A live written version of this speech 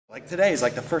Like today is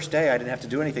like the first day I didn't have to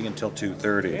do anything until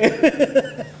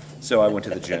 2:30. So I went to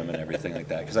the gym and everything like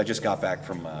that because I just got back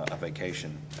from a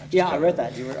vacation. I read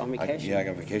that. You were on vacation. I got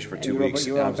on vacation for 2 weeks.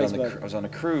 You were on I was on a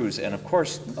cruise, and of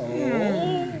course,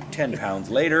 10 pounds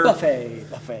later.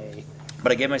 Buffet.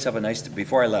 But I gave myself a nice,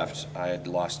 before I left, I've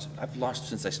lost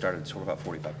since I started sort of about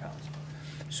 45 pounds.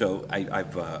 So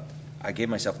I gave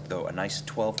myself, though, a nice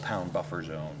 12-pound buffer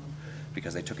zone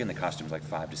because they took in the costumes like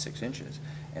 5 to 6 inches.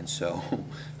 And so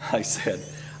I said,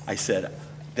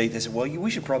 they said, well, we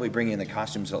should probably bring in the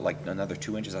costumes at like another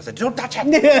 2 inches. I said, don't touch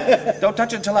it! Don't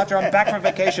touch it until after I'm back from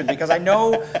vacation because I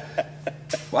know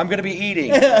I'm going to be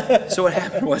eating. So what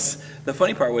happened was, the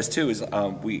funny part was too, is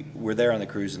we were there on the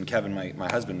cruise, and Kevin,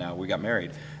 my husband now, we got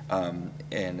married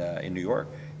in New York.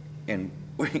 And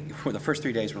for the first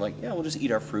 3 days, we're like, yeah, we'll just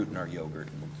eat our fruit and our yogurt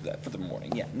and we'll do that for the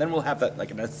morning. Yeah, and then we'll have that like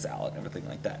in a salad and everything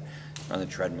like that on the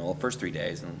treadmill. First 3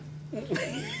 days, and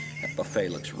that buffet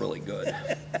looks really good.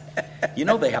 You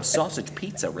know, they have sausage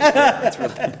pizza right there. It's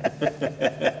really